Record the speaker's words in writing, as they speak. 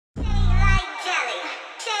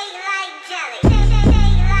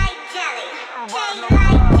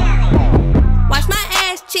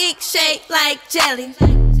shake like jelly.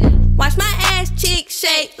 Watch my ass cheek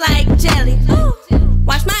shake like jelly.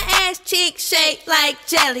 Watch my ass cheek shake like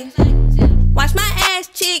jelly. Watch my ass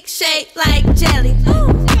cheek shake like jelly.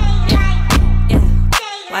 Yeah.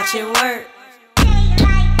 Watch it work.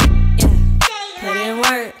 Yeah. Put in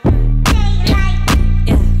work.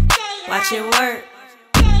 Yeah. Watch it work.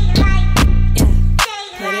 Yeah.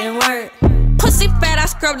 Put in work. Pussy fat, I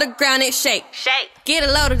scrub the ground and shake. Get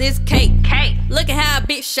a load of this cake. Look at how a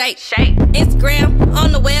bitch shake. Instagram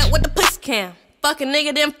on the web with the pussy cam. Fuck a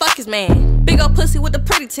nigga, then fuck his man. Big ol' pussy with the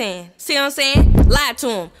pretty tan. See what I'm saying? Lie to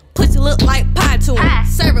him. Pussy look like pie to him.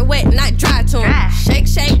 Serve it wet, not dry to him. Shake,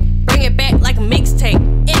 shake, bring it back like a mixtape.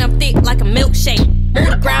 And I'm thick like a milkshake. Move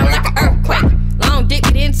the ground like an earthquake. Long dick,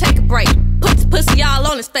 didn't take a break. Put the pussy all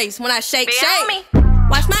on his face when I shake, shake.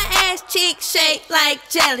 Watch my ass cheek shake like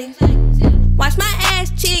jelly. Watch my ass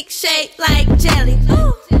cheek shake like jelly.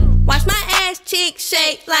 Watch my ass cheek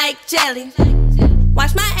shake like jelly.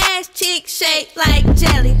 Watch my ass cheek shake like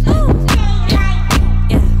jelly.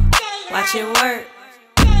 Yeah. Watch it work.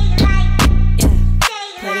 Yeah.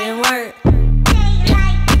 Put in work.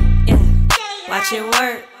 Yeah. Watch it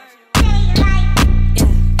work. Yeah.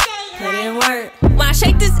 Put in work. When I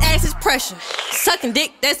shake this ass, it's pressure. Sucking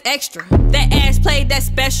dick, that's extra. That ass play, that's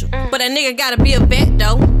special. But a nigga gotta be a vet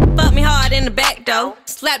though. Fuck me hard in the back though.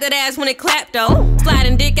 Slap that ass when it clap though.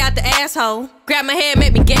 Sliding dick out the asshole. Grab my head,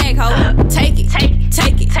 make me gag ho. Take it, take it,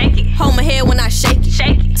 take it, take it. Hold my head when I shake it,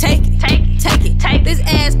 shake it. Take it, take it, take it, take it. This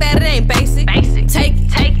ass bad, it ain't basic. Take it, take it,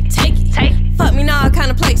 take it, take it. Fuck me in all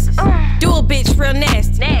kind of places. Do a bitch real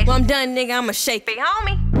nasty. When I'm done, nigga, I'ma shake it.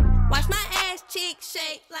 Watch my ass cheek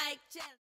shake like jelly.